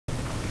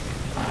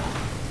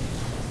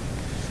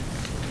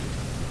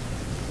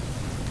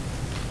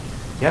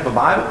You have a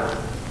Bible?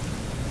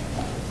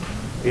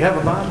 You have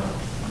a Bible?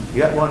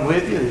 You got one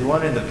with you? There's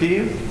one in the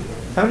pew?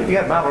 How many of you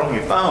got a Bible on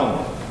your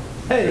phone?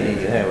 Hey,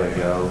 there we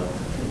go.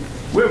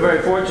 We're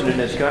very fortunate in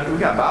this country. We've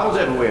got Bibles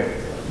everywhere.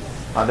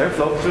 They're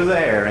floating through the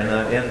air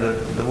in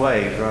the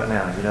waves right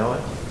now. You know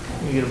it?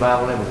 You get a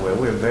Bible everywhere.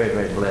 We're very,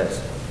 very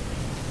blessed.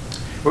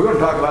 We're going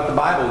to talk about the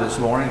Bible this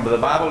morning, but the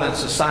Bible in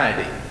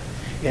society.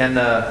 And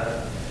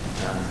I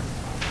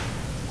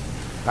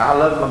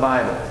love my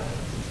Bible.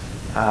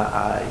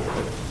 I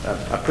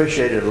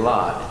appreciate it a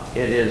lot.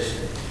 It is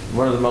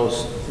one of the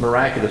most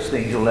miraculous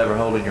things you'll ever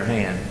hold in your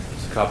hand.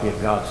 It's a copy of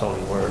God's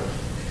holy word.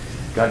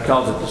 God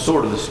calls it the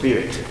sword of the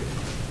Spirit,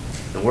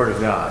 the Word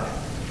of God.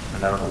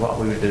 And I don't know what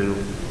we would do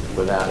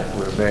without it.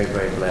 We're very,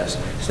 very blessed.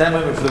 Stand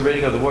with me for the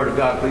reading of the Word of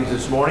God, please,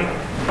 this morning.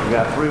 We've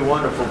got 3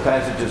 wonderful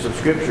passages of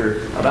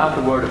Scripture about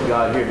the Word of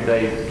God here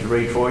today to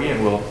read for you,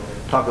 and we'll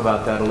talk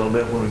about that a little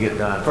bit when we get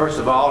done. First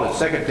of all, it's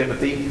 2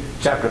 Timothy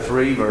chapter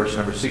 3, verse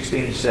number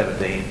 16 and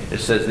 17. It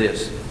says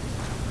this: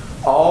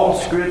 all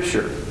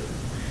Scripture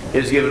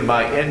is given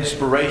by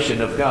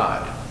inspiration of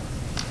God,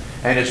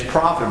 and is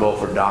profitable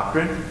for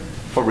doctrine,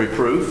 for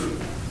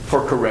reproof,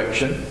 for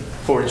correction,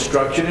 for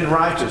instruction in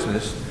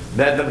righteousness,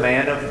 that the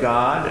man of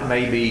God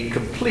may be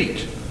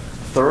complete,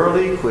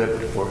 thoroughly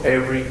equipped for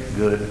every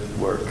good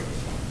work.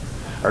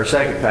 Our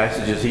second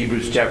passage is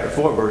Hebrews chapter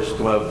 4, verse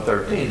 12 and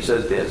 13. It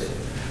says this: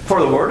 for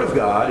the word of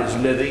God is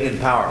living and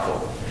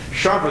powerful,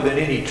 sharper than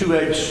any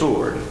two-edged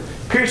sword,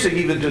 piercing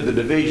even to the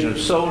division of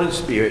soul and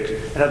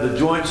spirit, and of the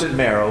joints and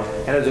marrow,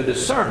 and is a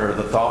discerner of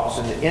the thoughts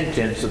and the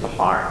intents of the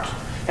heart.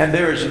 And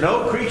there is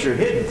no creature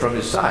hidden from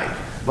his sight,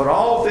 but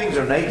all things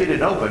are naked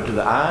and open to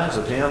the eyes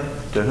of him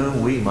to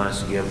whom we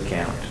must give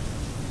account.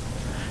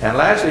 And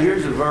lastly,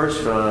 here's a verse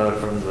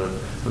from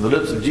the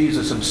lips of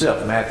Jesus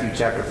himself, Matthew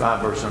chapter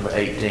 5, verse number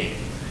 18.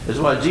 This is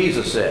what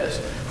Jesus says: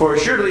 for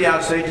assuredly I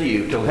say to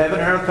you, till heaven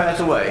and earth pass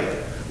away,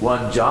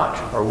 one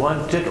jot or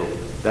one tittle.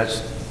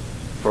 That's,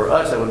 for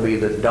us, that would be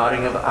the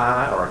dotting of an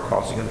I or a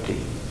crossing of a T.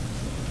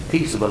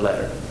 Piece of a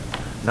letter.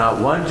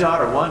 Not one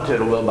jot or one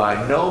tittle will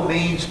by no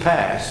means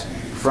pass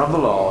from the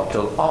law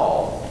till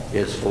all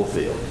is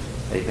fulfilled.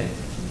 Amen.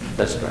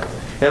 Let's pray.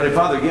 Heavenly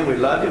Father, again, we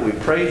love you. We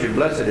praise your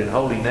blessed and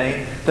holy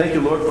name. Thank you,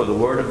 Lord, for the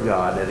Word of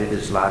God, that it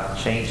is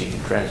life-changing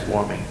and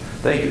transforming.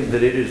 Thank you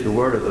that it is the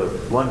Word of the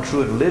one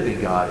true and living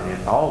God, and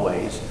it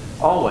always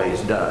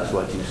does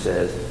what you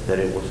says that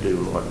it will do,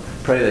 Lord.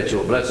 Pray that you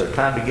will bless our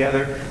time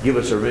together. Give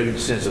us a renewed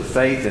sense of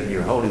faith in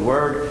your holy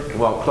word, to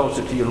walk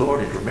closer to you, Lord,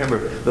 and to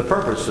remember the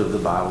purpose of the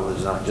Bible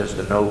is not just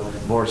to know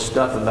more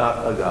stuff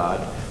about a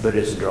God, but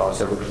it's to draw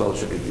us ever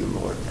closer to you,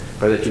 Lord.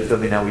 Pray that you fill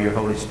me now with your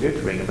Holy Spirit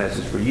to bring a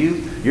message for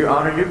you, your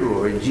honor and your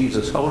glory. In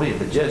Jesus' holy and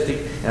majestic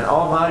and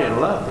almighty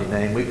and lovely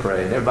name we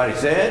pray. And everybody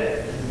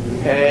said,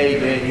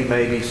 amen. You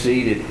may be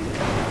seated.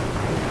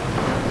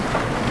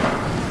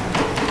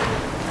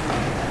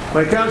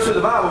 When it comes to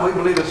the Bible, we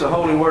believe it's the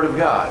holy word of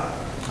God.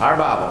 Our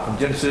Bible, from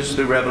Genesis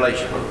through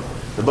Revelation.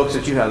 The books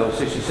that you have, those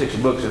 66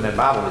 books in that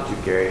Bible that you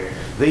carry,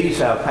 these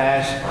have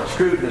passed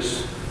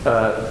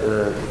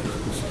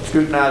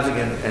scrutinizing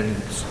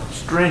and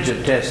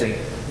stringent testing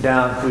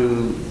down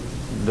through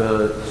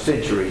the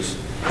centuries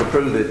to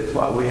prove that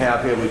what we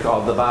have here we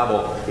call the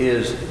Bible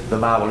is the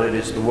Bible. It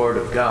is the Word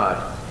of God.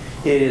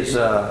 It is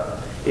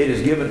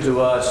given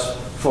to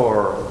us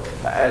for,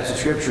 as the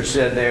Scripture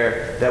said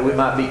there, that we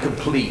might be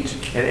complete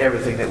in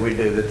everything that we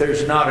do. That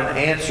there's not an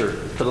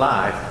answer to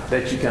life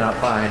that you cannot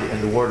find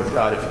in the Word of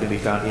God if it can be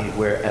found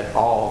anywhere at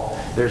all.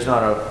 There's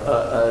not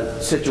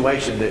a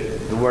situation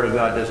that the Word of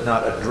God does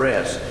not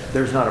address.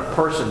 There's not a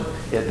person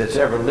that's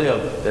ever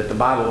lived that the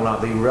Bible will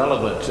not be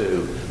relevant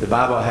to. The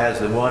Bible has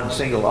the one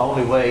single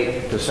only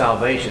way to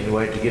salvation, the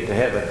way to get to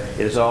heaven.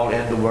 It is all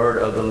in the Word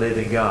of the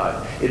living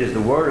God. It is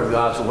the Word of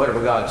God, so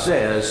whatever God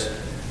says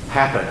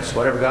happens.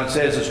 Whatever God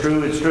says is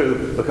true, it's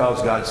true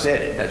because God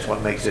said it. That's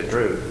what makes it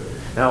true.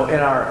 Now, in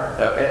our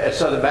at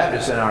Southern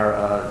Baptist, in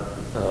our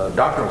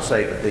doctrinal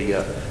statement,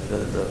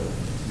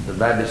 the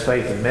Baptist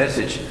faith and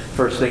message,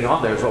 first thing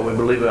on there is what we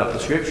believe about the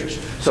Scriptures.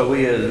 So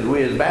we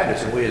as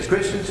Baptists and we as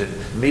Christians and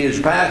me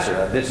as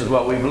pastor, this is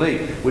what we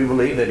believe. We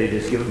believe that it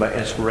is given by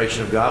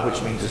inspiration of God,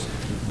 which means it's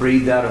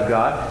breathed out of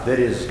God, that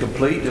is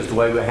complete just the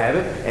way we have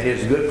it, and it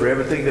is good for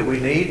everything that we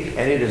need,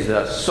 and it is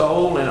the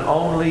sole and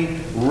only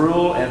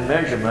rule and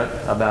measurement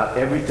about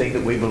everything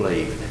that we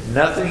believe.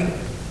 Nothing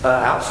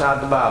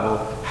outside the Bible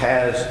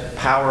has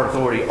power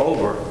authority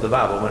over the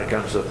Bible when it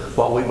comes to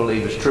what we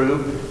believe is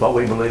true, what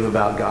we believe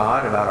about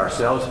God, about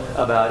ourselves,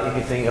 about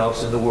anything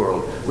else in the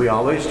world. We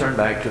always turn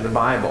back to the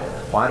Bible.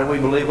 Why do we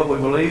believe what we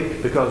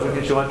believe? Because we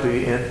can show it to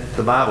you in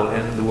the Bible,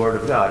 in the Word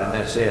of God, and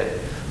that's it.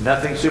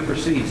 Nothing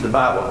supersedes the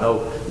Bible.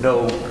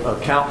 No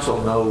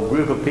council, no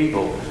group of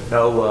people,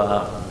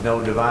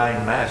 no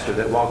divine master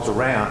that walks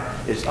around.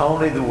 It's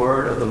only the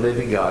Word of the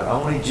living God.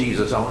 Only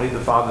Jesus, only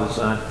the Father, the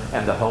Son,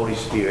 and the Holy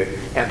Spirit,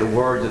 and the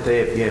Word that they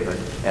have given.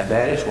 And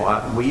that is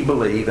what we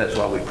believe. That's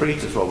what we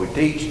preach. That's what we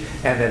teach.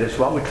 And that is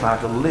what we try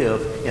to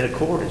live in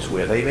accordance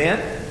with.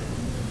 Amen?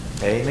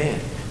 Amen.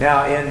 Now,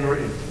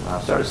 I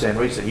started saying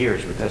recent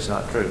years, but that's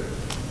not true.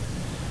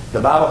 The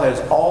Bible has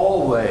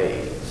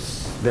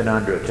always been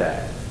under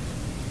attack.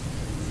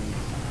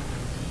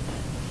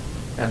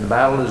 And the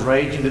battle is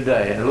raging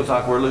today, and it looks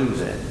like we're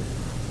losing.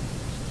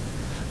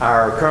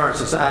 Our current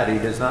society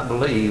does not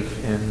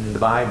believe in the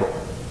Bible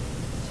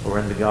or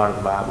in the God of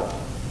the Bible.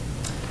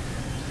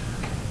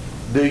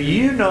 Do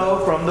you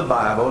know from the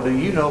Bible, do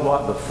you know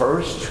what the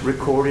first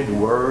recorded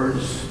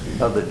words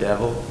of the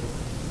devil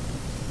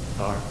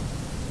are?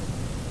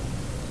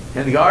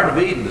 In the Garden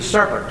of Eden, the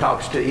serpent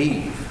talks to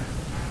Eve,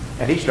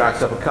 and he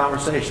strikes up a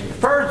conversation. The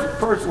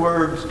first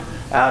words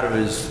out of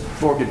his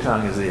forked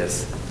tongue is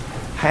this: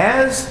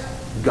 has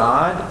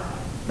God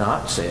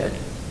not said?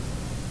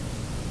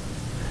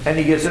 And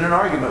he gets in an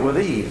argument with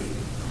Eve.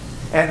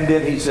 And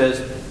then he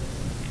says,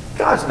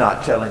 God's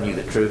not telling you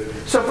the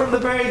truth. So from the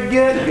very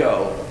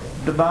get-go,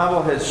 the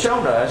Bible has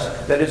shown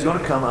us that it's going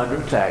to come under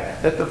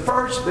attack. That the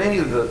first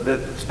thing that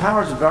the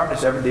powers of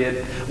darkness ever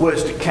did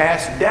was to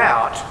cast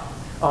doubt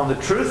on the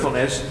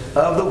truthfulness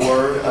of the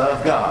Word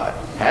of God.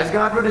 Has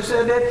God really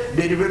said that?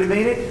 Did He really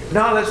mean it?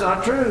 No, that's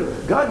not true.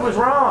 God was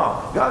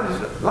wrong. God is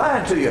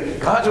lying to you.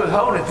 God's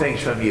withholding things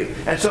from you.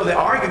 And so the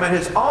argument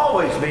has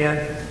always been,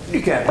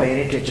 you can't pay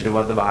any attention to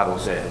what the Bible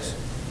says.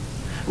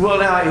 Well,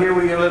 now here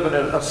we live in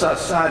a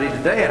society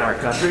today in our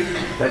country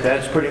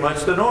that's pretty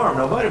much the norm.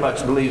 Nobody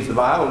much believes the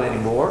Bible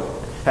anymore.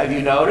 Have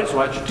you noticed?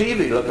 Watch your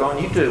TV, look on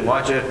YouTube,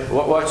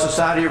 watch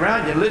society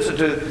around you, listen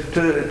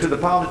to the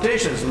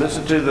politicians,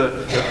 listen to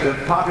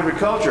the popular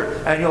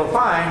culture, and you'll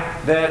find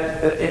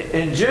that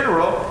in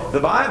general the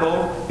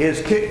Bible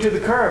is kicked to the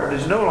curb and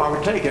is no longer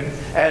taken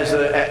as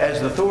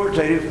the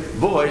authoritative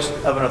voice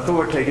of an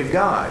authoritative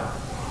God.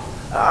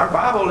 Our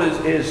Bible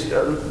is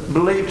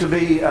believed to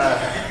be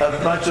a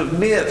bunch of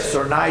myths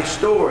or nice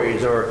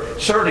stories, or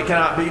certainly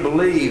cannot be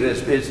believed.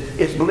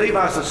 It's believed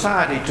by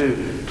society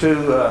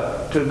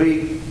to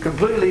be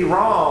completely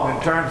wrong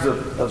in terms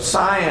of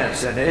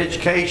science and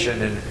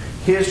education and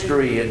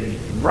history and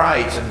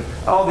rights and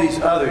all these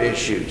other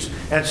issues.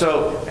 And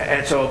so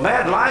a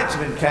bad light's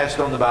been cast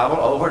on the Bible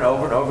over and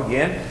over and over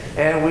again,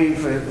 and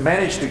we've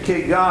managed to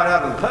kick God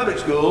out of the public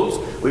schools.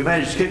 We've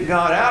managed to kick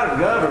God out of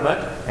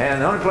government,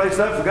 and the only place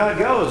left for God to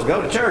go is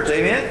go to church.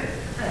 Amen?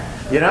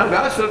 You know,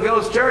 God still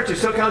goes to church. He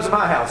still comes to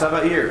my house. How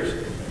about yours?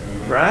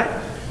 Right?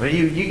 When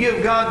you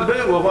give God the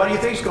boot, well, what do you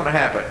think is going to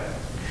happen?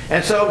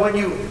 And so when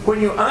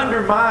you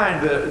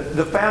undermine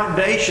the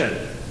foundation,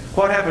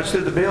 what happens to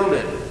the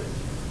building?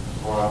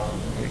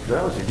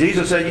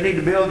 Jesus said you need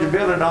to build your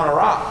building on a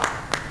rock,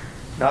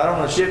 not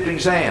on a shifting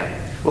sand.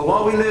 Well,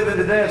 what we live in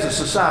today is a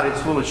society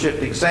that's full of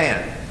shifting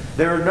sand.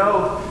 There are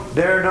no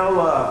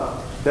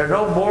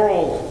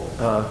moral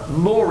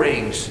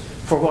moorings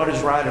for what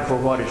is right and for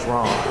what is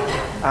wrong.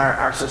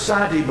 Our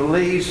society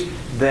believes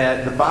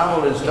that the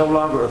Bible is no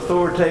longer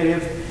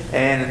authoritative,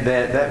 and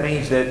that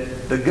means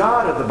that the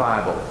God of the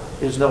Bible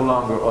is no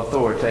longer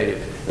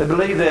authoritative. They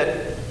believe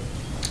that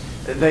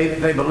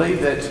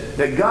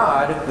that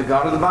God, the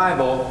God of the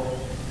Bible,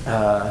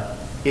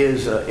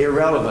 is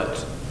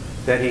irrelevant,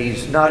 that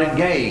He's not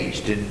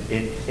engaged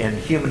in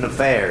human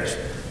affairs,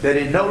 that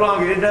it no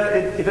longer,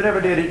 if it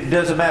ever did, it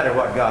doesn't matter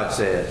what God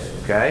says.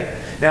 Okay?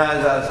 Now,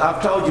 as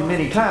I've told you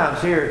many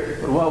times here,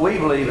 what we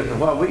believe and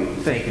what we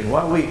think and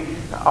what we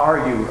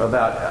argue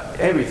about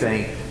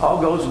everything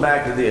all goes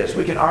back to this.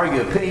 We can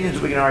argue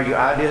opinions, we can argue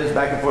ideas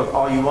back and forth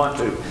all you want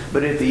to.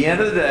 But at the end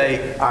of the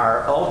day,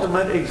 our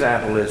ultimate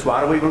example is,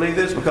 why do we believe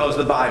this? Because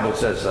the Bible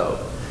says so.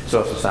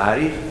 So if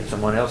society,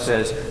 someone else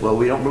says, well,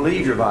 we don't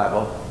believe your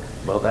Bible,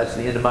 well, that's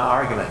the end of my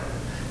argument.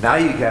 Now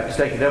you have to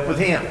take it up with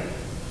him.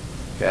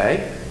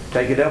 Okay?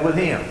 Take it up with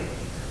him.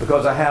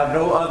 Because I have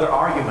no other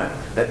argument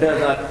that does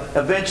not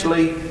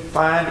eventually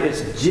find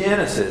its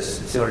genesis.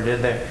 See what I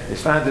did there? It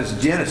finds its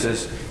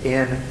genesis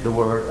in the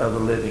Word of the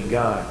living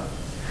God.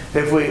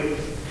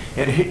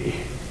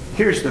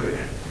 Here's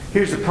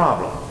the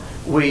problem.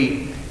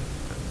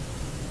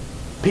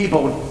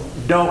 People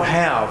don't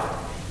have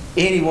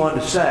anyone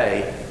to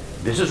say,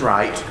 this is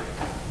right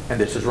and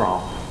this is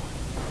wrong.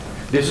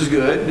 This is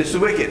good, this is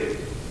wicked.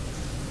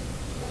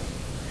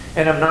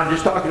 And I'm not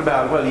just talking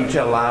about whether you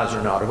tell lies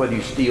or not, or whether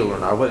you steal or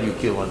not, or whether you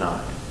kill or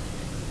not.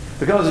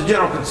 Because the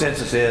general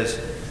consensus is,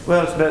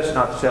 well, it's best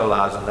not to tell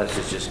lies unless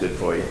it's just good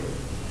for you.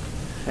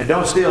 And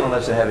don't steal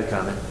unless they have it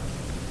coming.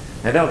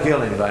 And don't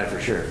kill anybody for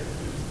sure.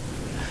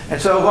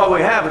 And so what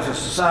we have is a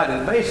society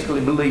that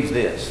basically believes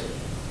this.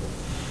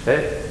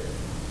 That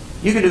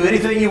you can do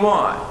anything you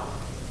want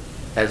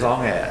as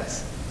long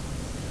as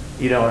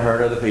you don't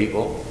hurt other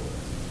people,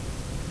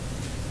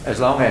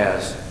 as long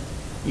as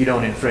you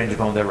don't infringe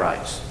upon their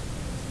rights.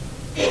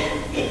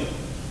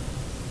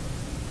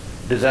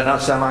 Does that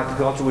not sound like the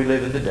culture we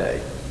live in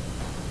today?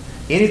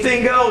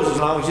 Anything goes as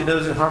long as it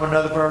doesn't harm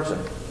another person.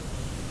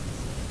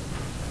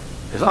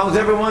 As long as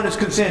everyone is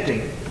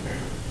consenting.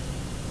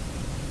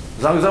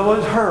 As long as no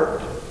one's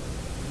hurt.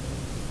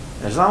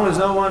 As long as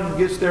no one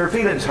gets their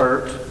feelings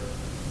hurt.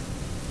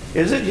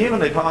 Is it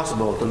humanly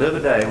possible to live a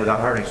day without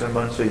hurting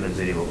someone's feelings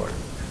anymore?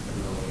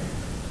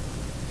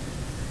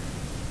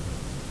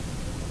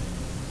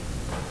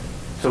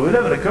 So we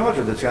live in a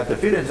culture that's got the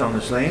fittings on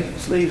the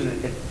sleeves,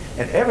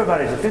 and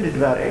everybody's offended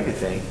about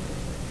everything.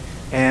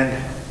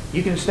 And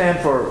you can stand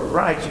for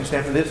rights, you can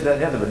stand for this, that,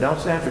 and the other, but don't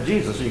stand for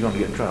Jesus, or you're going to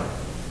get in trouble.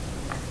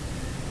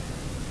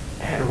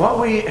 And what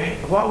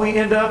we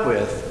end up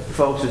with,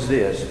 folks, is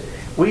this.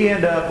 We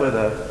end up with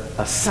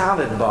a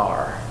salad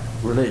bar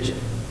religion.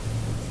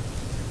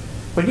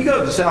 When you go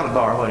to the salad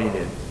bar, what do you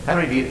do? How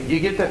many of you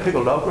get that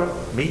pickled okra?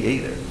 Me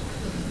either.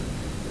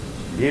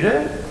 You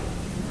do?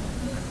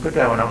 Put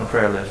that one on the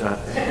prayer list, right?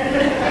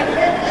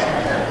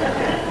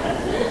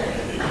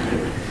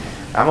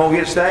 I'm going to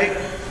get steak,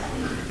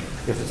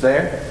 if it's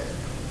there.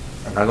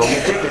 I'm not going to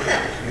get chicken.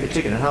 I get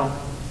chicken at home.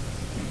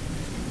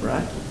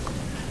 Right?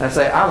 And I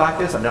say, I like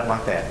this, I don't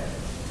like that.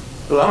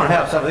 Well, I want to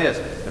have some of this,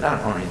 but I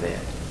don't want any of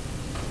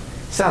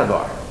that. Salad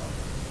bar.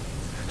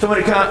 So when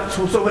it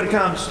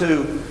comes to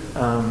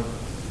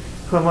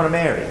who I want to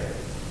marry,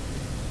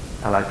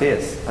 I like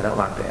this, I don't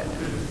like that.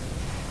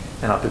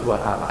 And I'll pick what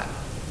I like.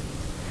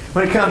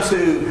 When it comes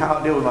to how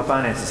I deal with my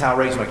finances, how I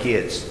raise my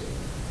kids.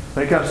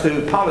 When it comes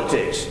to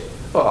politics,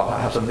 oh, I'll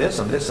have some of this,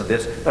 some of this, some of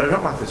this, but I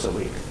don't like this a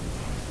week.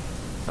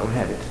 I don't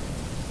have it.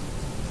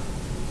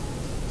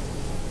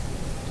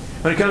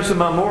 When it comes to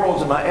my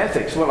morals and my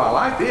ethics, well, I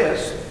like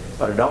this,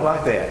 but I don't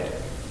like that.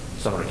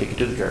 So I'm going to kick it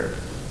to the curb.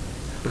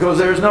 Because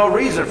there's no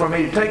reason for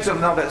me to take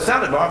something off that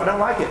salad bar if I don't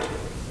like it.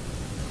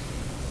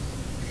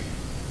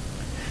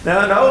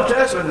 Now in the Old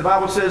Testament, the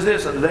Bible says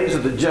this in the days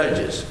of the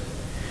judges.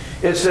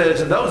 It says,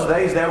 in those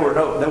days there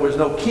was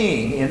no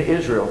king in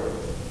Israel.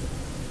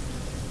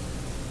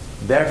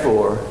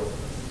 Therefore,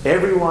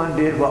 everyone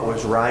did what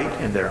was right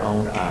in their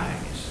own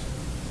eyes.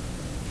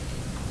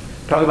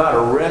 Talk about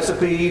a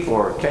recipe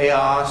for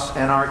chaos,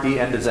 anarchy,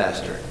 and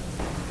disaster.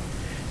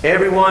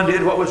 Everyone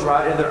did what was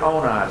right in their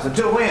own eyes.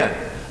 Until when?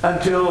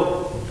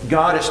 Until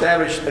God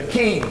established a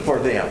king for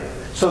them,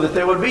 so that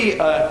there would be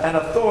an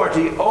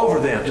authority over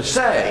them to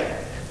say,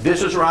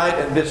 this is right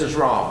and this is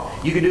wrong.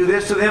 You can do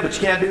this to them, but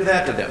you can't do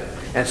that to them.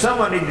 And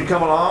someone needed to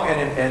come along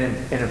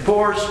and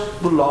enforce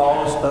the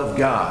laws of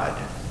God.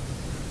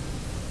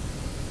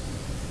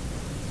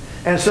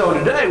 And so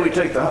today we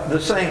take the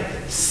same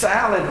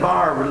salad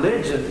bar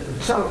religion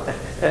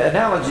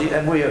analogy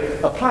and we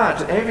apply it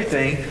to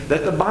everything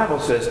that the Bible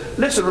says.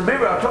 Listen,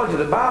 remember I told you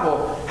the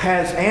Bible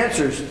has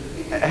answers,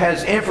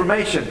 has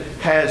information,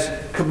 has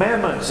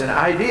commandments and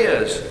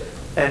ideas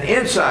and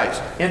insights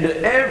into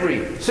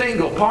every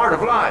single part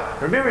of life.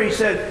 Remember he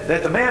said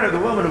that the man or the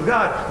woman of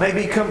God may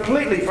be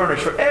completely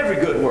furnished for every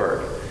good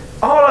work.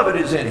 All of it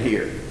is in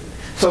here.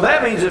 So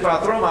that means if I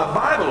throw my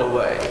Bible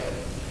away,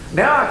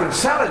 now I can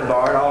salad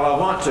bar it all I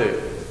want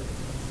to.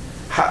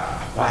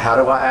 How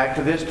do I act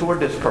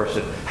toward this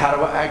person? How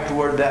do I act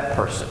toward that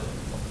person?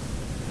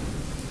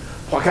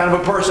 What kind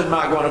of a person am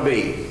I going to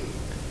be?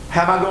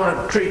 How am I going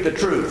to treat the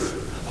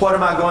truth? What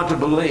am I going to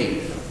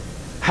believe?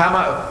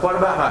 What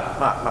about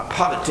my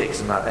politics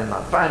and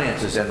my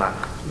finances and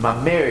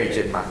my marriage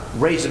and my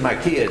raising my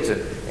kids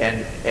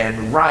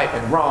and right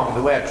and wrong,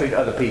 the way I treat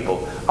other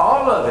people?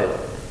 All of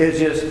it is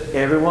just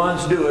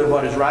everyone's doing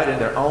what is right in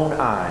their own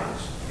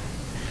eyes.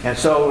 And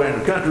so in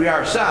a country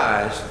our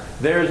size,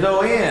 there's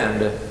no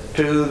end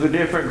to the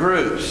different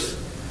groups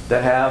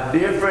that have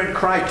different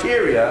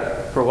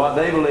criteria for what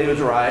they believe is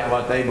right and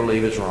what they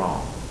believe is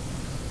wrong.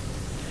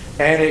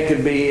 And it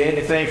could be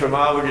anything from,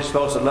 oh, we're just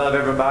supposed to love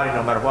everybody,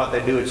 no matter what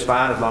they do, it's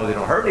fine as long as they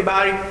don't hurt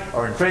anybody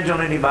or infringe on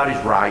anybody's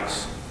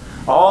rights.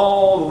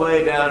 All the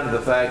way down to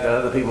the fact that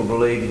other people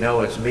believe,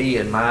 it's me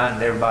and mine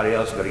and everybody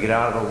else is going to get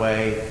out of our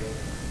way.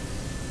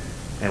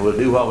 And we'll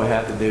do what we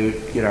have to do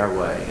to get our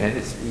way. And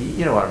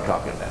you know what I'm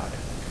talking about.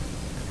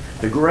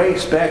 The great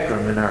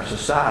spectrum in our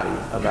society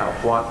about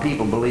what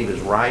people believe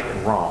is right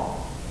and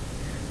wrong,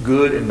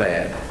 good and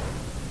bad,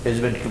 has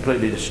been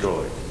completely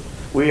destroyed.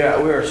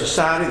 We're a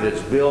society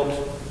that's built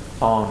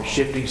on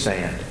shifting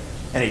sand.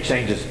 And it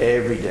changes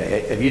every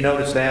day. Have you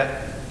noticed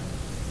that?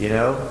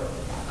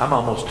 I'm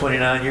almost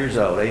 29 years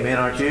old. Amen,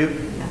 aren't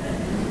you?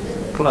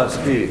 Plus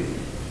a few.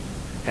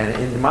 And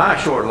in my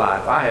short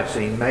life, I have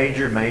seen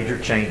major, major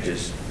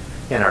changes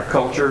in our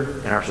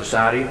culture, in our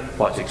society,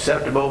 what's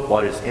acceptable,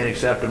 what is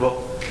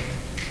unacceptable.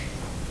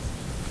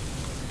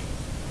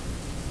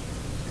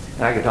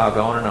 And I could talk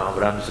on and on,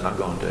 but I'm just not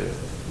going to.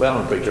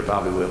 Well, a preacher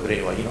probably will, but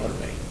anyway, you know what I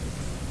mean.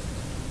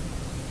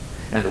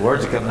 And the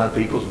words that come out of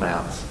people's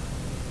mouths,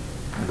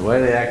 and the way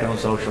they act on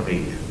social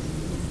media,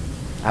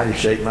 I just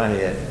shake my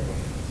head.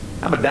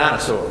 I'm a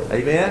dinosaur,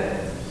 amen?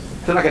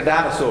 I feel like a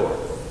dinosaur.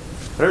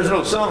 There's an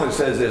old song that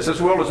says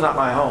this world is not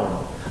my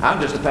home. I'm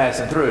just a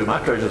passing through.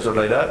 My treasures are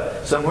laid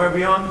up somewhere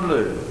beyond the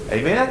blue.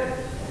 Amen?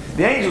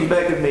 The angels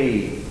beckon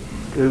me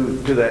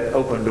to that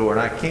open door,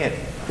 and I can't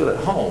feel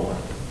at home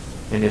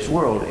in this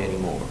world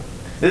anymore.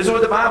 This is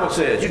what the Bible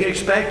says. You can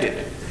expect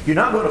it. You're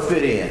not going to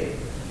fit in.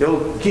 The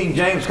old King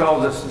James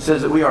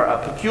says that we are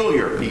a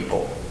peculiar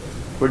people.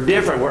 We're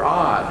different. We're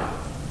odd.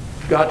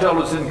 God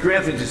told us in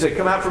Corinthians, he said,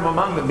 come out from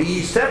among them, be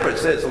ye separate,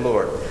 says the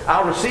Lord.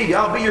 I'll receive you.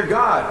 I'll be your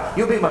God.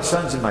 You'll be my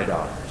sons and my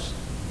daughters.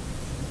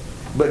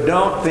 But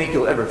don't think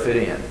you'll ever fit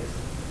in.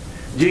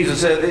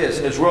 Jesus said this,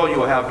 in this world you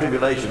will have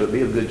tribulation, but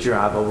be of good cheer,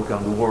 I've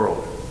overcome the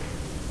world.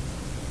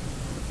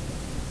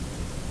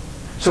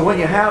 So when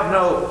you have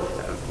no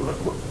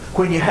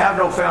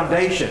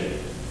foundation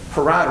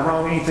for right or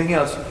wrong or anything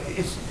else,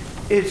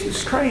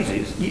 it's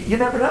crazy. You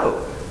never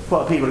know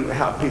how people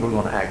are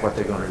going to act, what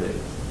they're going to do.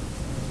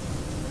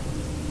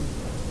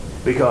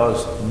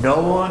 Because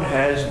no one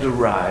has the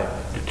right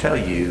to tell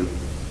you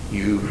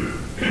you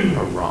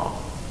are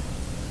wrong.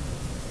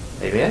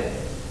 Amen?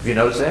 Have you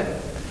noticed that?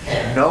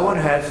 No one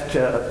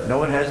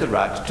has the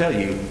right to tell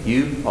you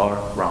you are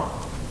wrong.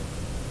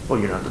 Well,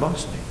 you're not the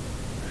boss of me.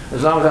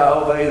 As long as I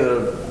obey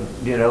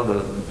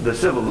the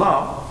civil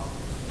law,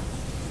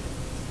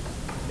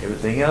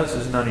 everything else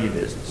is none of your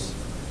business.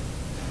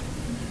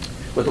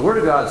 But the Word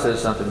of God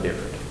says something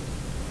different.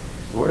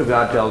 The Word of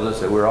God tells us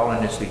that we're all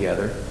in this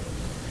together,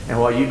 and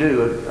what you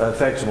do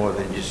affects more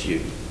than just you.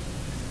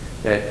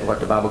 That what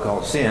the Bible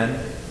calls sin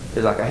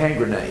is like a hand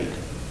grenade.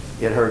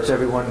 It hurts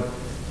everyone,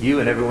 you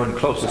and everyone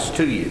closest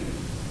to you.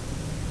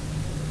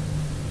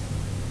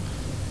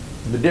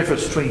 The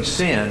difference between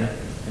sin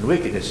and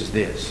wickedness is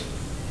this.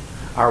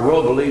 Our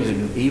world believes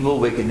in evil,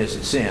 wickedness,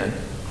 and sin.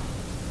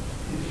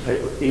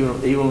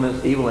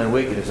 Evil and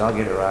wickedness, I'll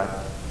get it right.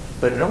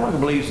 But no one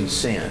believes in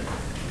sin.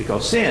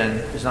 Because sin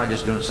is not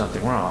just doing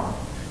something wrong.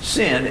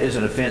 Sin is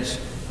an offense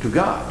to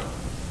God.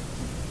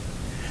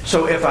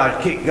 So if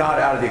I kick God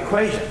out of the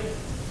equation,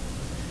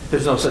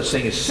 there's no such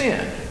thing as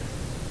sin.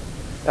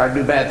 I can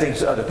do bad things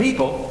to other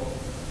people,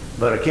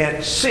 but I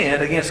can't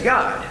sin against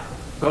God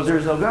because there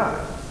is no God.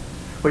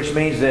 Which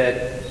means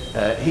that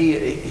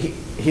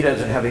he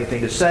doesn't have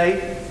anything to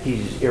say.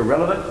 He's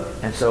irrelevant,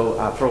 and so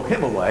I throw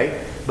him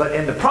away. But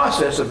in the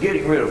process of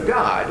getting rid of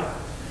God,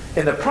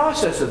 in the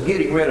process of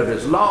getting rid of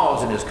His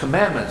laws and His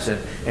commandments and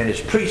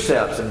His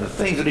precepts and the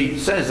things that He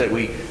says that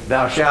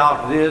thou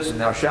shalt this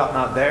and thou shalt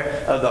not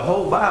there, of the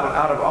whole Bible,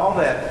 out of all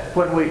that,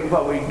 what we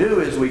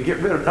do is we get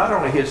rid of not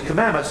only His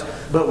commandments,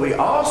 but we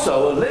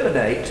also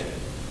eliminate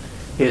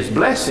His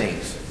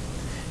blessings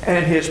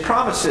and His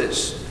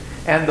promises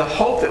and the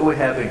hope that we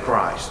have in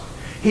Christ.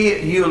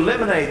 You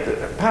eliminate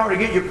the power to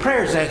get your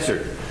prayers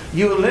answered.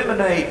 You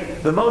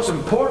eliminate the most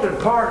important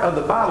part of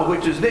the Bible,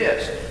 which is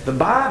this. The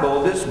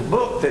Bible, this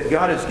book that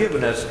God has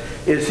given us,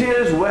 is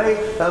His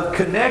way of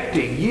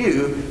connecting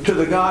you to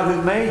the God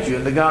who made you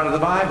and the God of the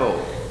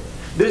Bible.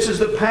 This is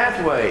the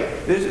pathway.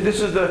 This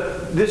is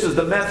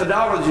the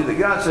methodology that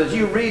God says,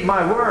 you read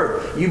my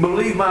Word, you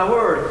believe my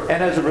Word,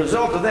 and as a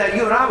result of that,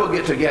 you and I will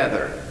get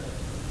together.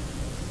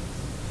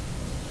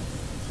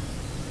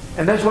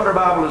 And that's what our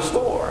Bible is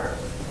for.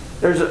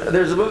 There's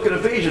a book in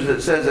Ephesians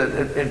that says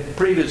that in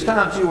previous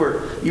times you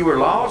were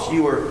lost,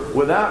 you were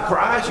without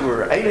Christ, you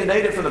were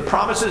alienated from the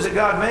promises that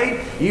God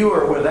made, you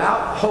were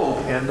without hope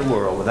in the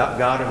world, without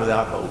God and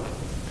without hope.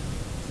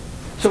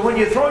 So when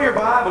you throw your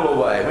Bible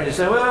away, when you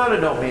say, well,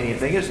 it don't mean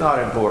anything, it's not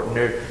important,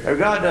 or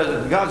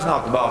God's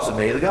not the boss of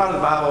me, the God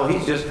of the Bible,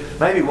 He's just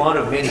maybe one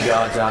of many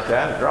gods out there.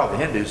 After all, the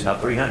Hindus have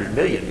 300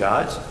 million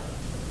gods.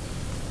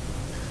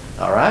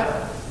 All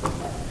right?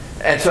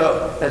 And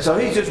so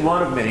He's just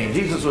one of many.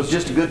 Jesus was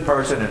just a good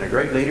person and a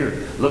great leader.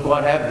 Look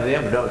what happened to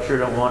them. We sure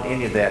don't want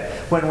any of that.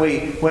 When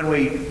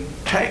we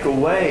take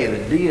away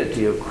the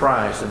deity of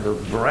Christ and the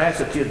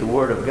veracity of the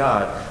Word of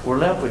God, we're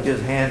left with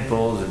just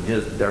handfuls of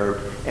just dirt,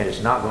 and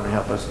it's not going to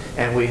help us.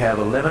 And we have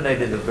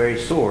eliminated the very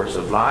source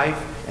of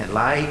life and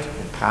light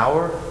and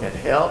power and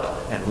help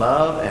and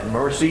love and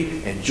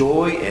mercy and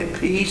joy and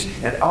peace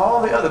and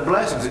all the other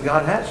blessings that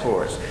God has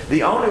for us.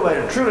 The only way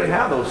to truly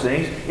have those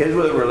things is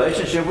with a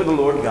relationship with the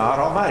Lord God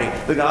Almighty,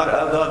 the God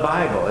of the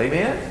Bible.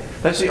 Amen?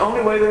 That's the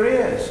only way there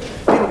is.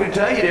 People can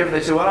tell you different.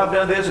 They say, well, I've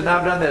done this and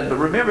I've done this. But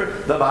remember,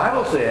 the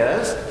Bible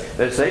says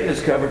that Satan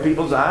has covered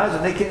people's eyes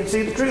and they can't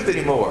see the truth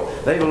anymore.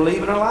 They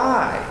believe in a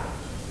lie.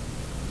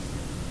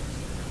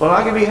 Well,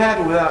 I can be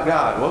happy without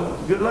God.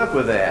 Well, good luck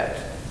with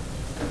that.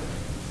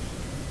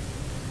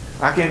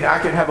 I can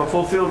have a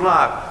fulfilled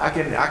life.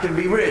 I can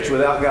be rich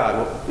without God.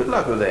 Well, good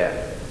luck with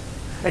that.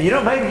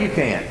 And maybe you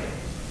can.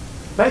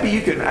 Maybe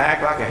you can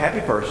act like a happy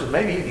person.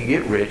 Maybe you can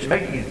get rich.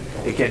 Maybe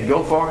it can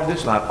go far in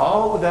this life,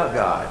 all without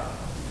God.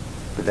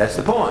 But that's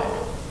the point.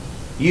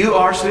 You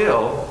are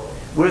still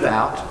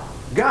without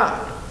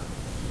God.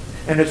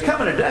 And there's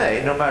coming a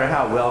day, no matter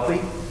how wealthy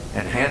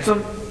and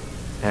handsome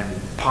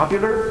and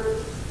popular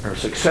or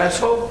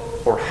successful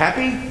or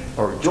happy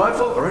or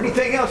joyful or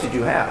anything else that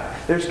you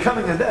have, there's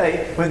coming a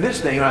day when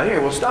this thing right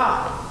here will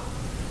stop.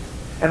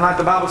 And like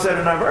the Bible said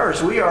in our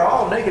verse, we are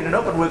all naked and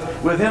open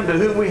with Him to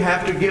whom we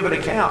have to give an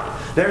account.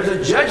 There's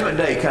a judgment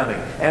day coming.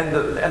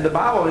 And the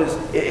Bible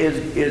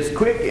is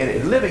quick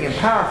and living and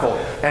powerful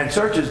and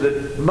searches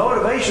the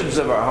motivations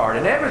of our heart.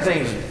 And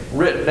everything's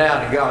written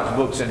down in God's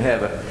books in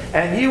heaven.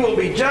 And you will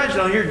be judged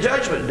on your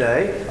judgment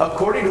day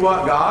according to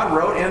what God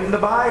wrote in the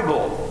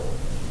Bible.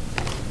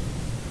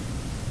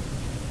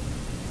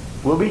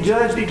 We'll be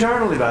judged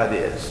eternally by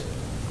this.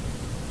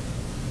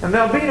 And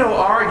there'll be no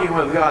arguing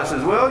with God.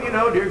 Says, well,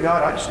 dear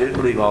God, I just didn't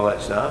believe all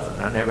that stuff.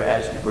 And I never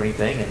asked you for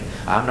anything. And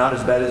I'm not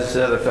as bad as this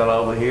other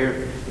fellow over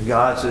here. And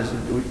God says,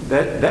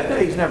 that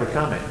day's never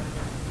coming.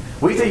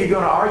 We think you're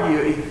going to argue,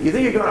 you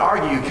think you're going to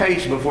argue your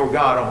case before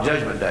God on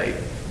Judgment Day.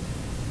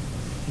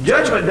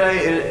 Judgment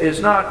Day is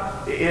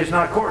not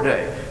court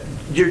day.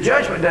 Your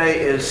Judgment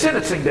Day is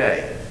sentencing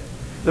day.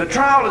 The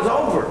trial is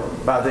over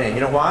by then.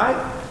 You know why?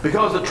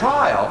 Because the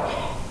trial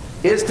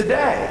is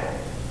today.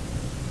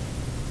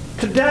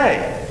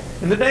 Today.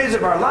 In the days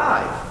of our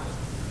life.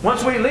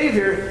 Once we leave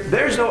here,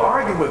 there's no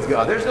arguing with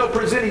God. There's no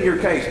presenting your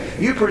case.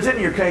 You present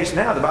your case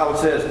now. The Bible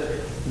says,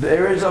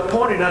 there is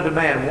appointed unto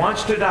man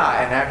once to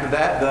die, and after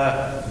that,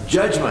 the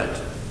judgment.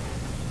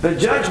 The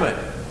judgment.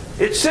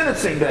 It's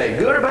sentencing day,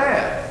 good or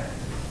bad.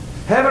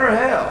 Heaven or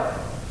hell.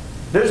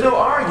 There's no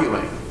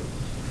arguing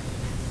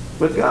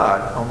with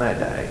God on that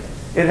day.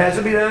 It has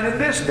to be done in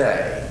this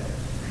day.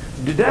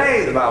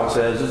 Today, the Bible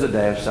says, is a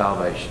day of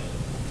salvation.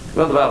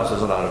 Well, the Bible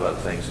says a lot of other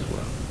things as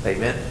well.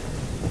 Amen?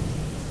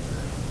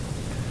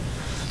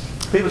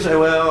 People say,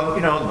 well,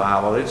 you know, the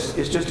Bible,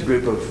 it's just a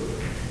group of,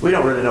 we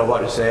don't really know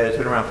what it says. It's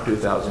been around for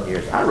 2,000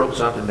 years. I wrote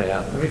something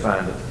down. Let me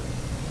find it.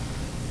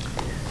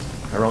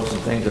 I wrote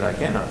some things that I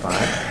cannot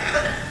find.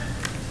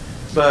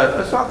 But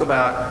let's talk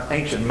about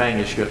ancient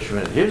manuscripts for a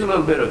minute. Here's a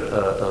little bit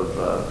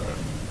of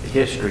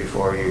history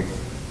for you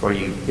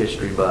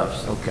history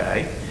buffs.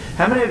 Okay.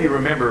 How many of you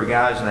remember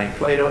guys named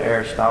Plato,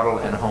 Aristotle,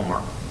 and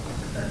Homer?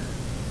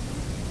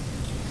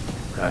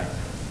 Okay.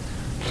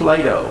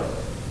 Plato.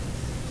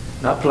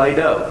 Not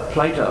Play-Doh.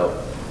 Plato.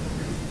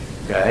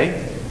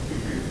 Okay.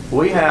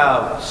 We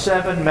have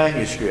 7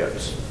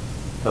 manuscripts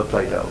of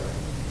Plato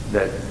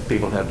that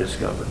people have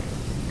discovered.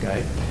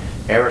 Okay.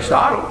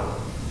 Aristotle,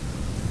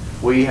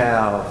 we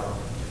have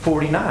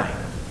 49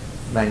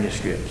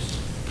 manuscripts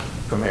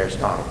from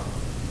Aristotle.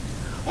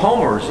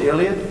 Homer's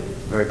Iliad,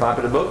 very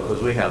popular book,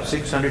 because we have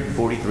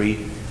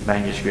 643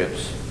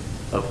 manuscripts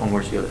of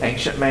Homer's Iliad,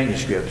 ancient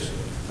manuscripts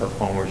of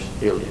Homer's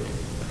Iliad.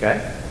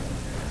 Okay?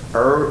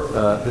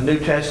 The New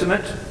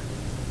Testament,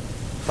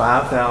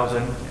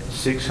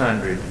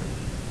 5,600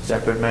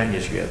 separate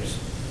manuscripts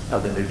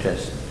of the New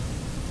Testament.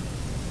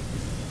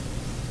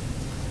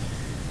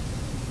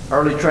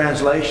 Early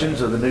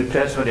translations of the New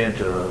Testament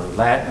into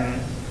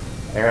Latin,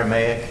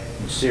 Aramaic,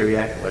 and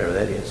Syriac, whatever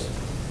that is.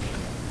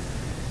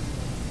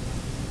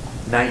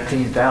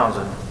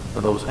 19,000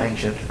 of those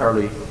ancient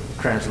early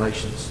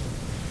translations.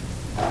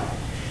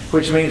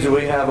 Which means that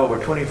we have over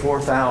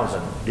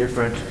 24,000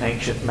 different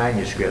ancient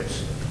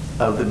manuscripts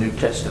of the New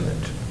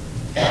Testament.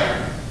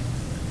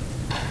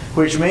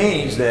 Which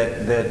means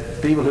that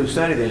people who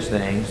study these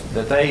things,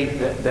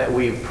 that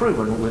we've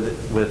proven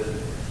with let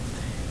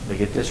me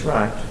get this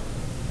right,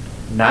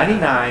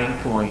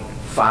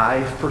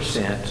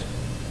 99.5%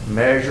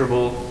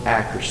 measurable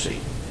accuracy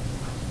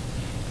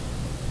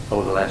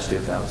over the last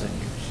 2,000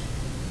 years.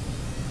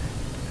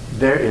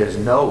 There is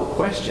no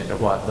question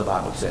of what the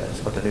Bible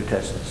says, what the New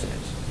Testament says.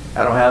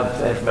 I don't have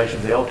the information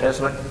from the Old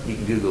Testament. You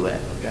can Google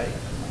that, okay?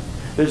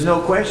 There's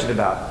no question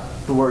about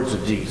the words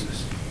of Jesus.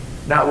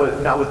 Not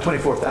with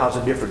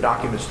 24,000 different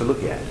documents to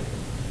look at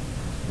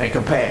and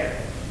compare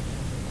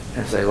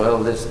and say,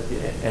 well, this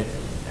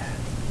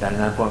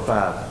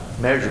 99.5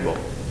 measurable.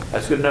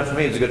 That's good enough for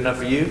me. Is it good enough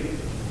for you?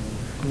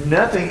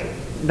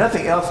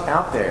 Nothing else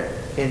out there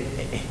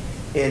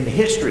in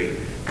history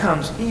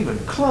comes even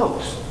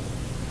close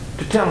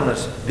to telling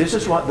us this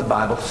is what the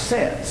Bible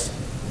says.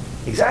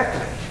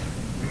 Exactly.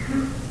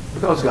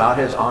 Because God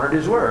has honored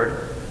His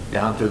Word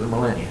down through the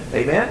millennia.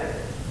 Amen?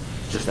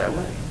 It's just that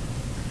way.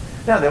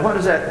 Now then, what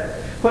does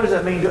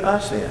that mean to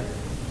us then?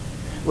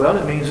 Well,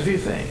 it means a few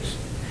things.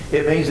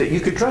 It means that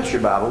you could trust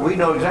your Bible. We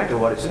know exactly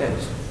what it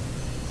says.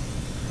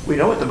 We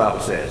know what the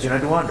Bible says. You don't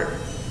have to wonder.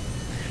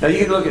 Now, you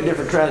can look at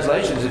different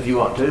translations if you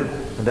want to,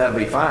 and that'll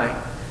be fine.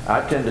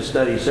 I tend to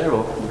study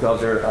several because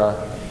they're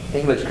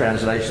English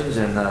translations,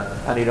 and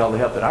I need all the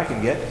help that I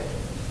can get.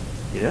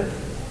 You know?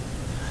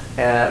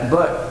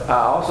 But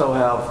I also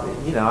have,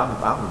 you know,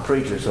 I'm a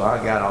preacher, so I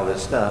got all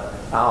this stuff.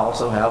 I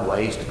also have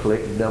ways to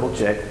click and double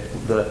check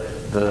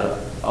the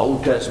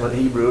Old Testament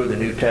Hebrew, the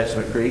New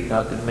Testament Greek.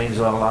 Not that it means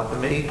a lot to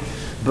me,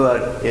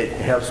 but it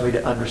helps me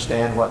to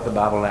understand what the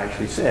Bible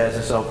actually says.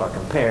 And so if I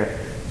compare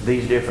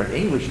these different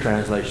English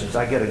translations,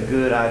 I get a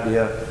good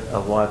idea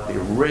of what the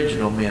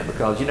original meant.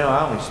 Because, you know,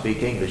 I only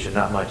speak English and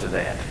not much of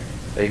that.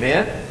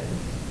 Amen?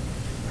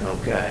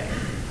 Okay.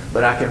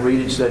 But I can read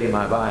and study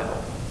my Bible.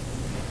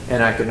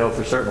 And I can know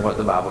for certain what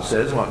the Bible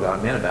says and what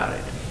God meant about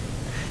it.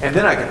 And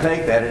then I can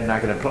take that and I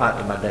can apply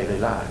it to my daily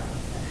life.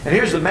 And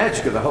here's the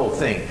magic of the whole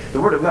thing. The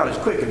Word of God is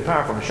quick and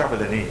powerful and sharper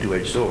than any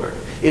two-edged sword.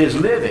 It is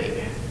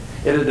living.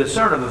 It is a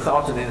discerner of the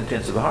thoughts and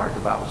intents of the heart, the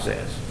Bible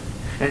says.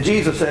 And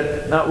Jesus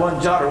said, not one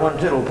jot or one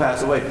tittle will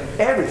pass away.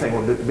 Everything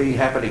will be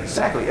happening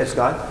exactly as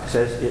God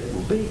says it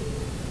will be.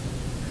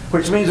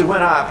 Which means that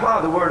when I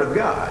apply the Word of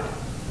God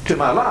to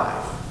my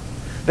life,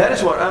 that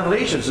is what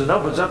unleashes and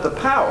opens up the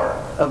power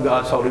of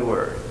God's holy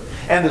Word.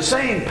 And the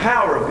same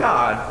power of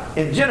God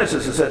in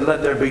Genesis that said,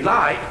 let there be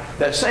light,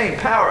 that same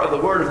power of the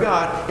Word of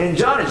God in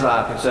Johnny's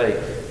life can say,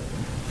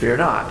 fear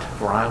not,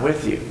 for I am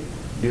with you.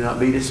 Do not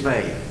be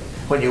dismayed.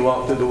 When you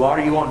walk through the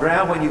water, you won't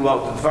drown. When you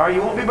walk through the fire,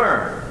 you won't be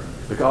burned.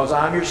 Because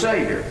I am your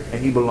Savior,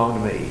 and you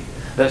belong to me.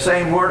 The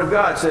same Word of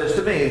God says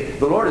to me,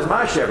 the Lord is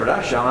my shepherd,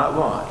 I shall not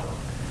want.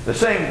 The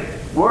same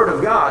Word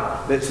of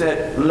God that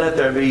said, let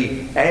there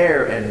be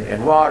air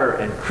and water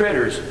and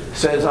critters,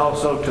 says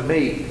also to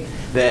me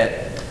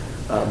that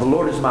the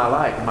Lord is my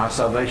light and my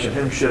salvation.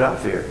 Whom should I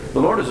fear? The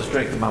Lord is the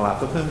strength of my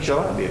life. Of whom shall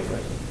I be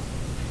afraid?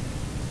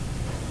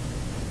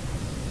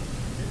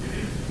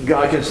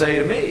 God can say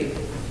to me,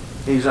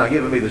 He's not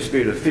giving me the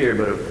spirit of fear,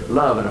 but of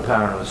love and of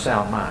power and of a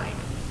sound mind.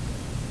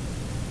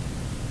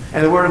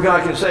 And the Word of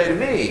God can say to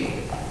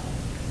me,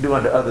 do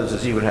unto others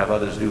as He would have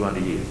others do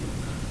unto you.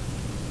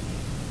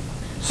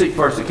 Seek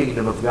first the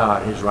kingdom of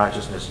God, His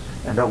righteousness,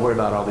 and don't worry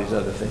about all these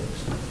other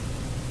things.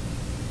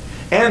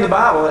 And the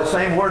Bible, that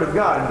same Word of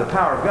God and the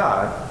power of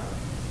God,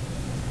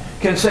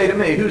 can say to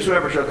me,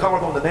 whosoever shall call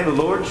upon the name of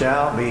the Lord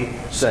shall be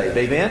saved.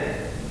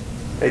 Amen?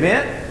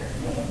 Amen?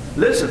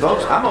 Listen,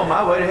 folks, I'm on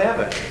my way to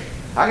heaven.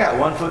 I got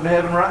one foot in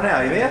heaven right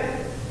now.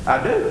 Amen?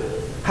 I do.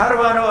 How do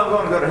I know I'm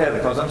going to go to heaven?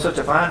 Because I'm such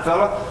a fine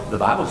fellow? The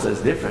Bible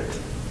says different.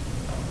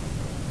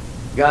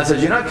 God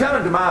says, you're not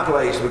coming to my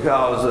place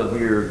because of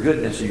your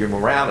goodness, your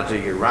morality,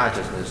 your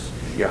righteousness,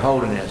 your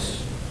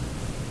holiness,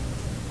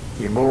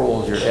 your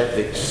morals, your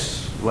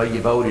ethics, the way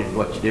you voted,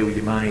 what you do with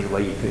your money, the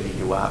way you treated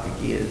your wife and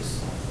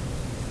kids.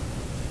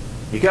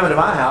 You're coming to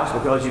my house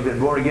because you've been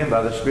born again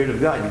by the Spirit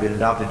of God. You've been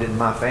adopted into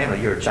my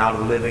family. You're a child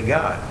of the living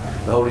God.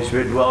 The Holy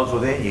Spirit dwells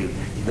within you.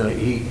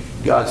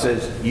 God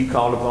says, you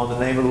called upon the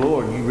name of the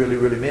Lord. You really,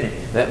 really meant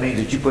it. That means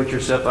that you put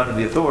yourself under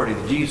the authority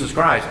of Jesus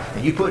Christ,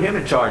 and you put Him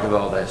in charge of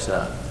all that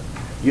stuff.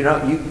 You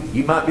know,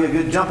 you might be a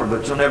good jumper,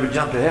 but you'll never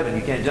jump to heaven.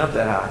 You can't jump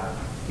that high.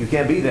 You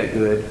can't be that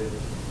good.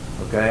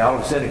 Okay? All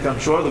of a sudden it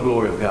comes short of the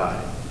glory of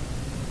God.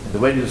 And the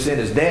wages of sin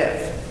is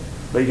death.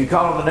 But if you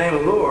call on the name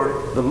of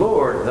the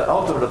Lord, the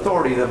ultimate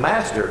authority, the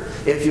Master,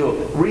 if you'll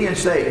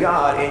reinstate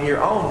God in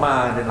your own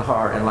mind and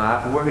heart and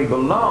life, where He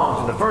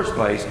belongs in the first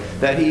place,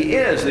 that He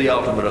is the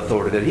ultimate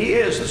authority, that He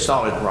is the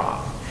solid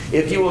rock.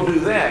 If you will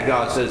do that,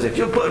 God says, if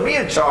you'll put me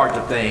in charge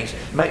of things,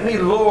 make me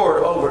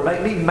Lord over it,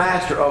 make me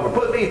master over it,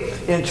 put me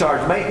in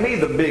charge, make me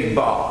the big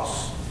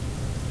boss.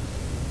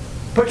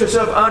 Put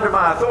yourself under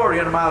my authority,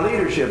 under my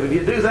leadership. If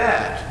you do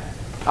that,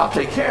 I'll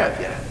take care of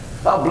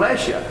you. I'll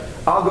bless you.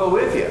 I'll go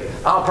with you.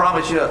 I'll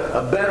promise you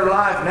a better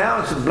life now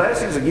and some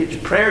blessings. I'll get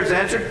your prayers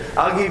answered.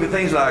 I'll give you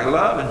things like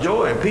love and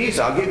joy and peace.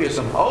 I'll give you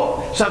some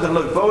hope, something to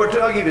look forward to.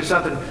 I'll give you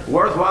something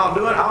worthwhile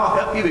doing. I'll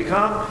help you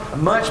become a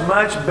much,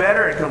 much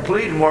better and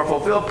complete and more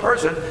fulfilled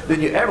person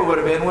than you ever would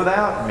have been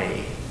without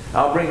me.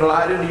 I'll bring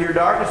light into your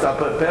darkness. I'll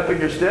put pep in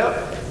your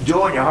step,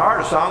 joy in your heart,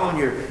 a song on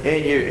your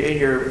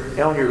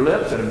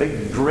lips, and a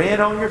big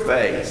grin on your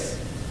face.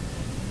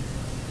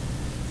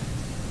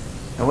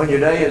 And when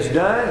your day is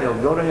done,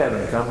 you'll go to heaven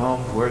and come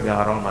home to where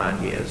God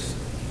Almighty is.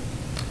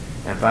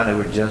 And finally,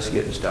 we're just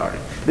getting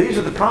started. These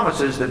are the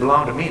promises that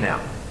belong to me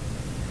now.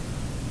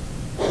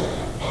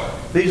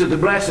 These are the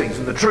blessings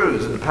and the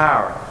truths and the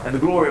power and the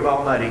glory of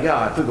Almighty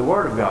God through the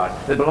Word of God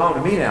that belong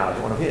to me now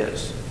as one of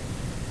His.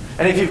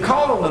 And if you've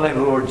called on the name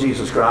of the Lord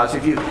Jesus Christ,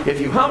 if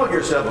you humbled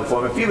yourself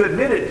before Him, if you've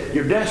admitted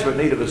your desperate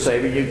need of a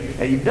Savior,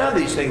 and you've done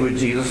these things with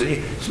Jesus, and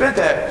you spent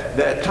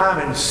that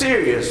time in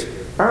serious,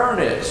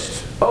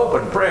 earnest,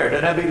 open prayer.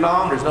 Doesn't have to be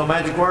long. There's no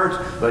magic words.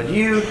 But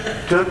you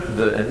took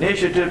the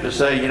initiative to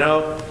say, you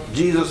know,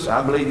 Jesus,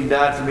 I believe You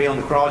died for me on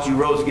the cross. You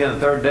rose again the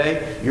third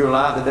day. You're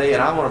alive today,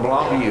 and I want to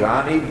belong to You.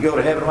 I need to go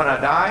to heaven when I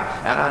die,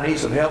 and I need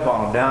some help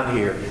while I'm down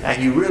here.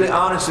 And you really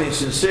honestly and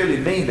sincerely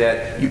mean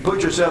that. You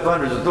put yourself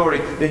under His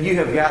authority, then you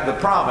have got the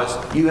promise.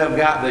 You have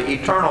got the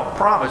eternal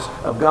promise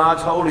of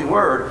God's holy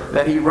Word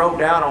that He wrote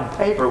down on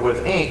paper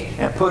with ink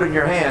and put in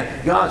your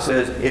hand. God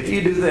says, if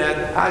you do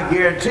that, I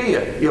guarantee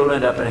you'll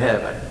end up in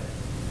heaven.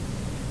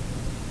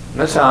 And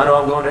that's how I know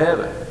I'm going to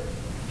heaven.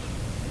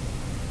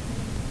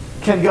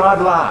 Can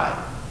God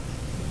lie?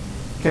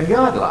 Can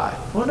God lie?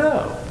 Well,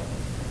 no.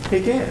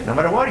 He can't. No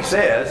matter what He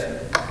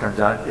says, turns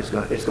out it's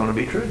going to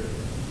be true.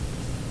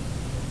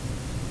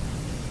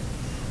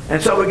 And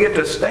so we get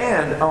to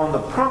stand on the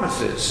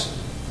promises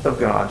of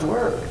God's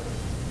Word.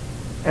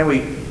 And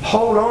we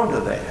hold on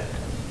to that.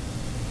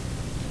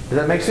 Does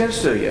that make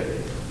sense to you?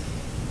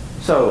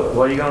 So,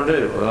 what are you going to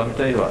do? Well, let me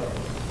tell you what.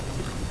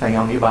 Hang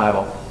on to your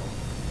Bible.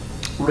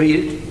 Read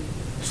it.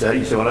 Study.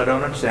 You say, well, I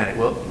don't understand it.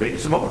 Well, read it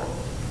some more.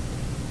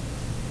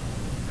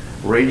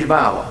 Read your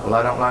Bible. Well,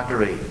 I don't like to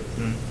read.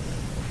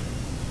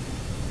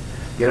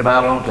 Get a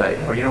Bible on tape.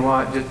 Or you know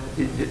what?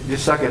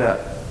 Just suck it up.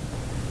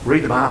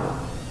 Read the Bible.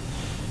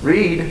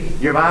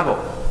 Read your Bible.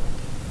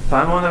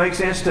 Find one that makes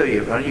sense to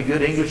you. Find you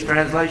good English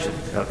translation.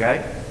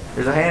 Okay?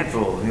 There's a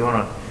handful. If you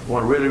want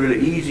a really, really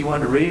easy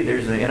one to read,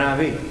 there's the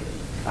NIV.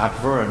 I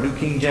prefer a New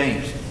King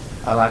James.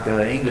 I like an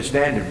English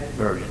Standard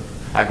Version.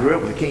 I grew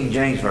up with the King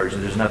James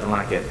Version. There's nothing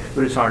like it.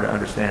 But it's hard to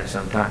understand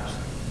sometimes.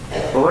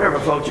 But whatever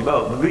floats your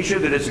boat. But be sure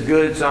that it's a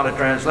good, solid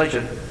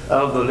translation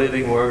of the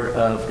living Word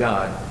of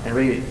God. And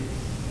read it.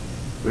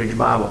 Read your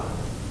Bible.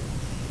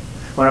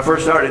 When I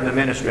first started in the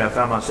ministry, I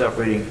found myself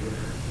reading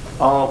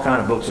all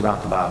kind of books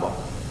about the Bible.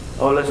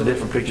 Oh, listen to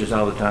different preachers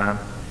all the time.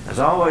 I was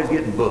always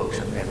getting books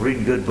and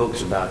reading good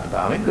books about the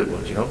Bible. I mean, good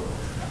ones, you know.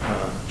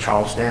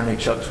 Charles Stanley,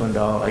 Chuck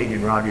Swindoll,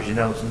 Adrian Rogers, you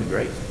know, some of the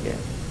greats. Yeah.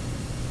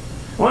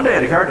 One day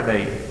it occurred to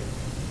me,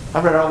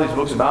 I've read all these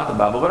books about the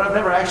Bible, but I've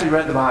never actually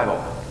read the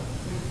Bible.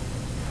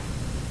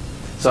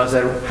 So I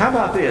said, how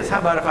about this? How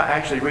about if I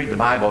actually read the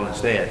Bible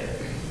instead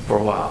for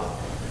a while?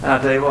 And I'll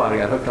tell you what, I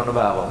got hooked on the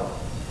Bible.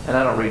 And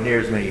I don't read near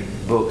as many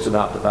books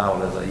about the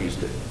Bible as I used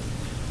to.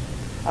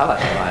 I like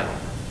the Bible.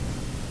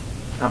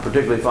 I'm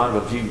particularly fond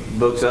of a few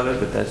books of it,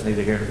 but that's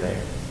neither here nor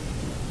there.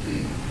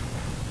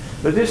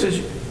 But this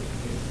is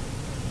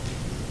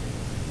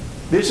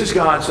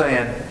God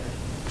saying,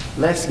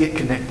 let's get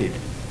connected.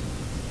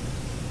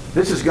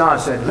 This is God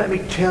saying, let me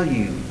tell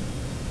you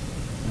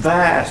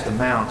vast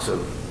amounts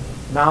of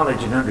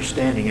knowledge and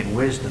understanding and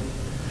wisdom.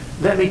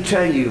 Let me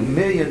tell you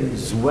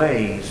millions of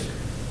ways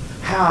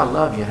how I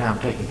love you and how I'm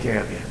taking care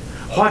of you.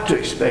 What to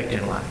expect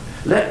in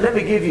life. Let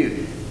me give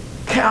you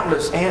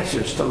countless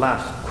answers to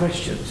life's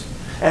questions.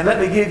 And let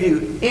me give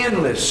you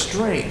endless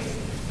strength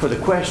for the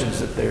questions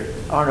that there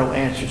are no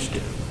answers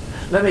to.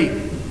 Let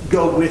me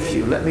go with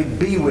you. Let me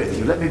be with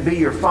you. Let me be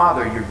your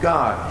Father, your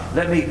God.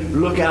 Let me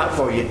look out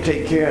for you and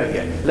take care of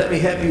you. Let me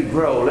help you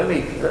grow. Let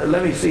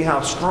me see how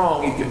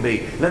strong you can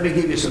be. Let me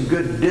give you some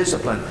good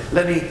discipline.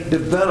 Let me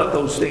develop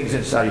those things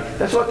inside you.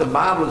 That's what the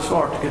Bible is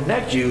for, to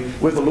connect you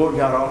with the Lord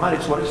God Almighty.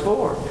 It's what it's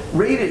for.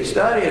 Read it,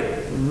 study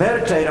it,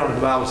 meditate on it.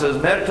 The Bible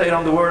says meditate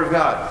on the Word of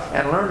God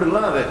and learn to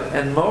love it.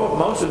 And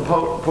most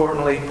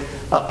importantly,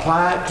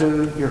 apply it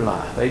to your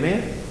life.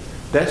 Amen?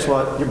 That's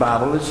what your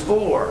Bible is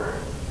for.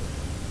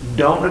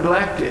 Don't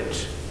neglect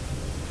it.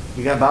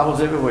 You got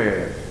Bibles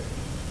everywhere.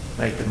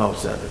 Make the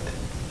most of it.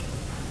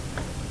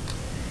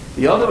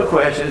 The ultimate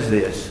question is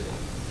this.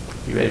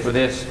 You ready for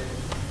this?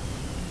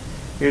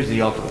 Here's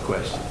the ultimate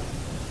question.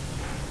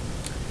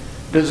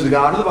 Does the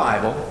God of the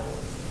Bible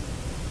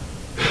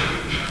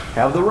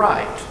have the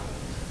right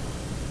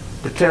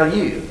to tell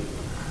you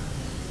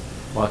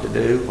what to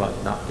do,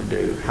 what not to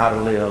do, how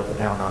to live, and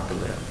how not to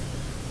live?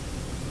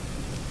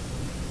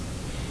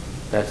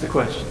 That's the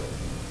question.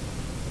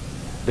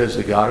 Does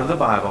the God of the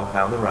Bible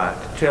have the right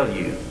to tell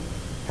you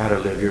how to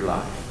live your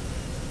life?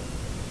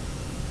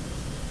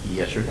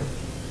 Yes or no?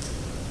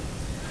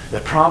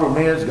 The problem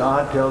is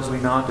God tells me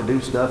not to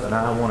do stuff and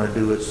I want to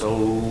do it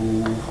so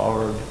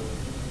hard.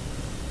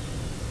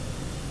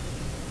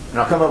 And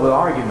I'll come up with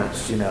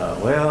arguments,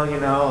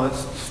 well,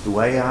 it's the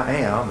way I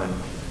am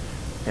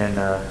and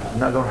I'm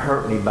not going to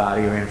hurt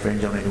anybody or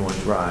infringe on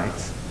anyone's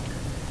rights.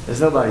 It's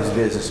nobody's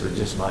business but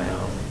just my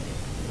own.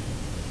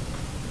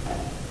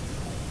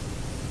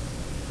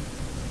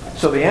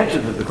 So the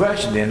answer to the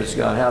question then is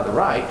God have the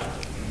right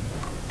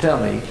to tell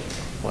me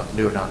what to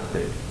do or not to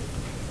do.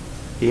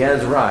 He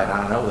has the right.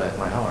 I know that in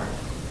my heart.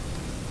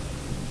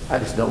 I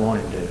just don't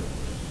want him to.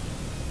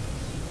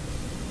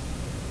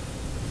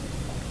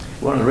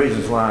 One of the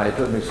reasons why it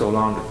took me so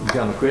long to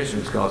become a Christian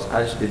is because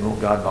I just didn't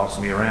want God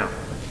bossing me around.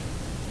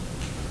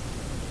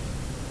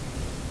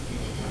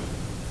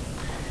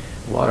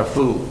 What a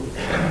fool.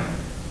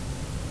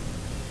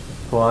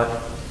 What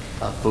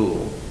a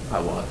fool I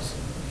was.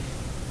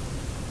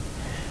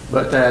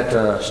 But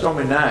that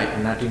stormy night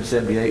in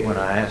 1978 when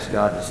I asked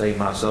God to save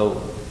my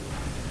soul,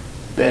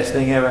 best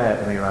thing ever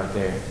happened to me right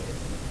there.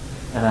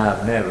 And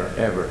I've never,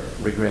 ever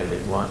regretted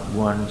it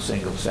one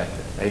single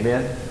second.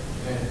 Amen?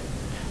 Amen?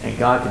 And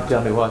God can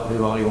tell me what to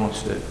do all he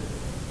wants to.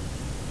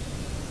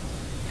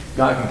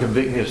 God can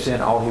convict me of sin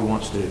all he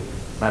wants to.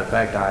 Matter of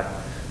fact,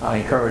 I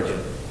encourage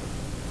him.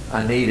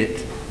 I need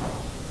it.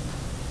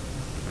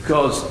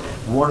 Because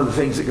one of the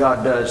things that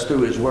God does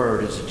through his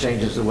word is it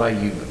changes the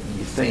way you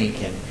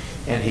think,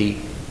 and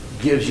he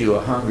gives you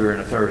a hunger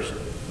and a thirst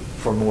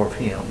for more of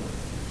him.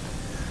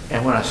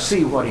 And when I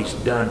see what he's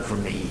done for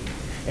me,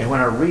 and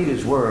when I read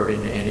his word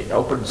and it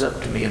opens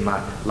up to me and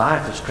my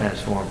life is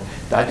transformed,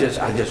 I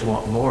just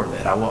want more of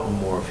that. I want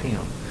more of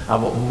him. I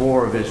want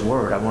more of his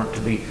word. I want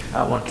to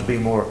be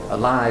more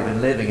alive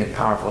and living and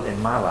powerful in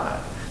my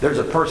life. There's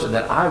a person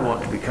that I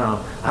want to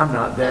become. I'm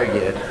not there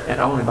yet, and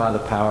only by the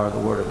power of the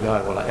word of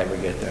God will I ever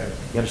get there.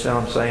 You understand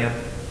what I'm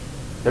saying?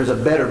 There's a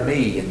better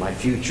me in my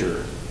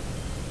future,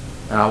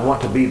 and I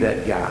want to be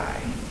that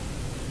guy.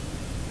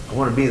 I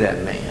want to be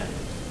that man.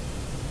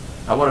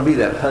 I want to be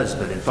that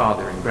husband and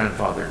father and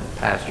grandfather and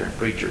pastor and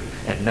preacher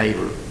and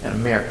neighbor and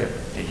American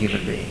and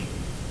human being.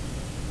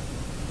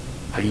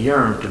 I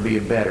yearn to be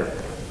a better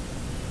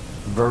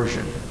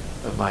version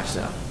of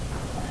myself.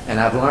 And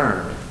I've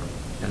learned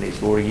in these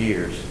 40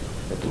 years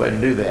that the way to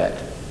do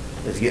that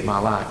is get my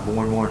life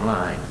more and more in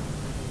line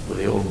with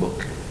the old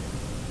book,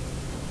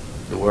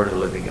 the Word of the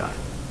living God.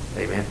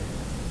 Amen?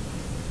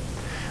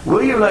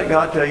 Will you let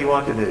God tell you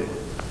what to do?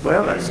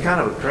 Well, that's kind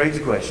of a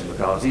crazy question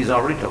because he's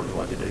already told you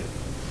what to do.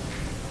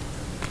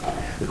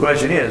 The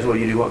question is, will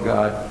you do what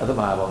God of the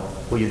Bible,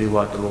 will you do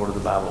what the Lord of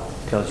the Bible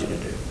tells you to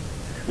do?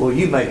 Will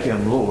you make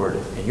him Lord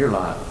in your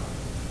life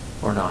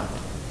or not?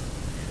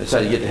 That's how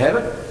you get to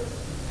heaven.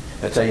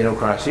 That's how you know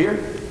Christ's here.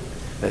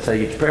 That's how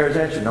you get your prayers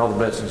answered and all the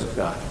blessings of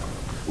God.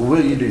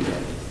 Will you do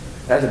that?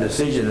 That's a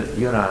decision that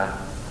you and I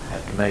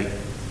have to make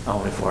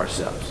only for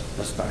ourselves.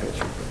 Let's bow our heads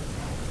for prayer.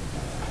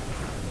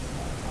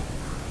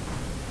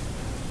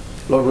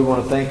 Lord, we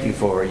want to thank you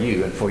for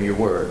you and for your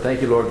word.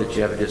 Thank you, Lord, that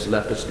you haven't just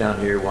left us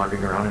down here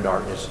wandering around in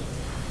darkness,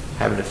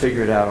 having to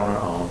figure it out on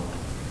our own.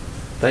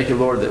 Thank you,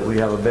 Lord, that we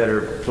have a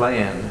better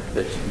plan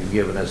that you've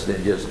given us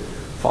than just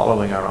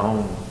following our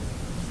own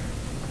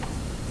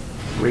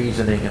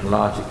reasoning and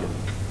logic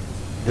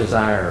and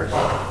desires,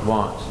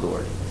 wants,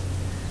 Lord.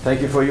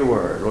 Thank you for your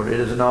word. Lord, it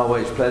isn't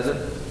always pleasant,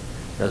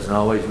 doesn't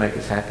always make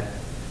us happy,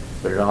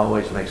 but it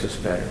always makes us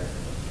better.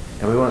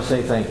 And we want to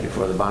say thank you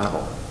for the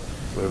Bible.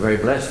 We're very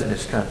blessed in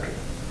this country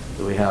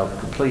that we have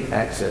complete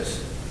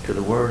access to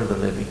the word of the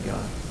living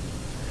God.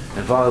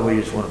 And Father, we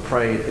just want to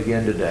pray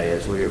again today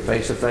as we are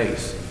face to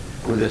face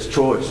with this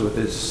choice, with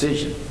this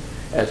decision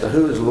as to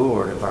who is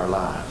Lord of our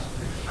lives,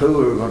 who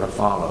we're going to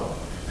follow,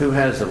 who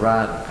has the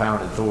right, power,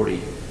 and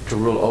authority to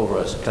rule over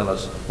us and tell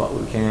us what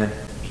we can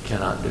and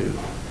cannot do.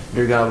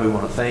 Dear God, we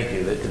want to thank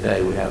you that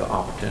today we have an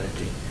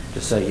opportunity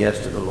to say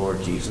yes to the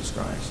Lord Jesus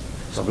Christ.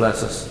 So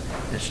bless us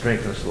and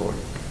strengthen us, Lord,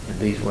 in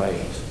these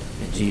ways.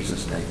 In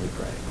Jesus' name we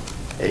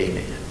pray.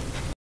 Amen.